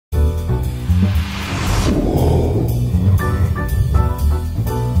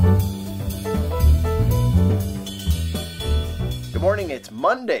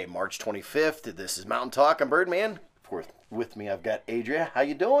Monday, March 25th. This is Mountain Talk. I'm Birdman. Of course, with me I've got Adria. How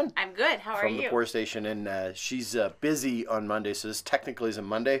you doing? I'm good. How are you? From the Power Station, and she's busy on Monday, so this technically is a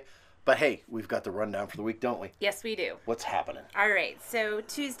Monday. But hey, we've got the rundown for the week, don't we? Yes, we do. What's happening? All right. So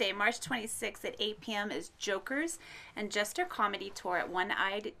Tuesday, March 26th at 8 p.m. is Jokers and Jester Comedy Tour at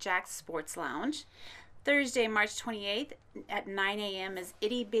One-Eyed Jack's Sports Lounge. Thursday, March 28th at 9 a.m. is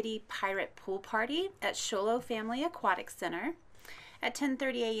Itty Bitty Pirate Pool Party at Sholo Family Aquatic Center. At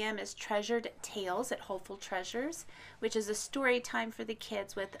 10:30 a.m. is Treasured Tales at Hopeful Treasures, which is a story time for the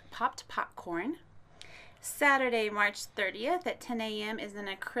kids with popped popcorn. Saturday, March 30th at 10 a.m. is an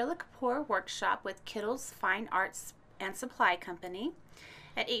acrylic pour workshop with Kittle's Fine Arts and Supply Company.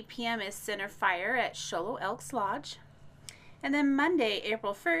 At 8 p.m. is Center Fire at Sholo Elks Lodge. And then Monday,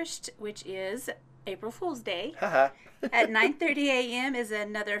 April 1st, which is April Fool's Day, at 9:30 a.m. is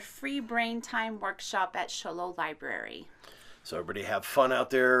another free brain time workshop at Sholo Library. So everybody have fun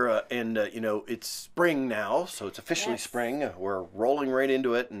out there, and it's spring now, so it's officially spring. We're rolling right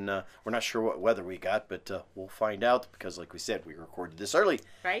into it, and we're not sure what weather we got, but we'll find out because, like we said, we recorded this early.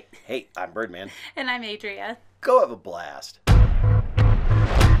 Right. Hey, I'm Birdman. And I'm Adria. Go have a blast.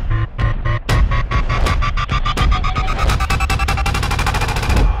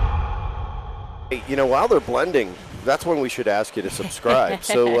 Hey, while they're blending, that's when we should ask you to subscribe.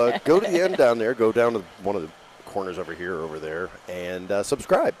 So go to the end down there, go down to one of the corners over here, over there, and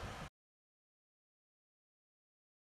subscribe.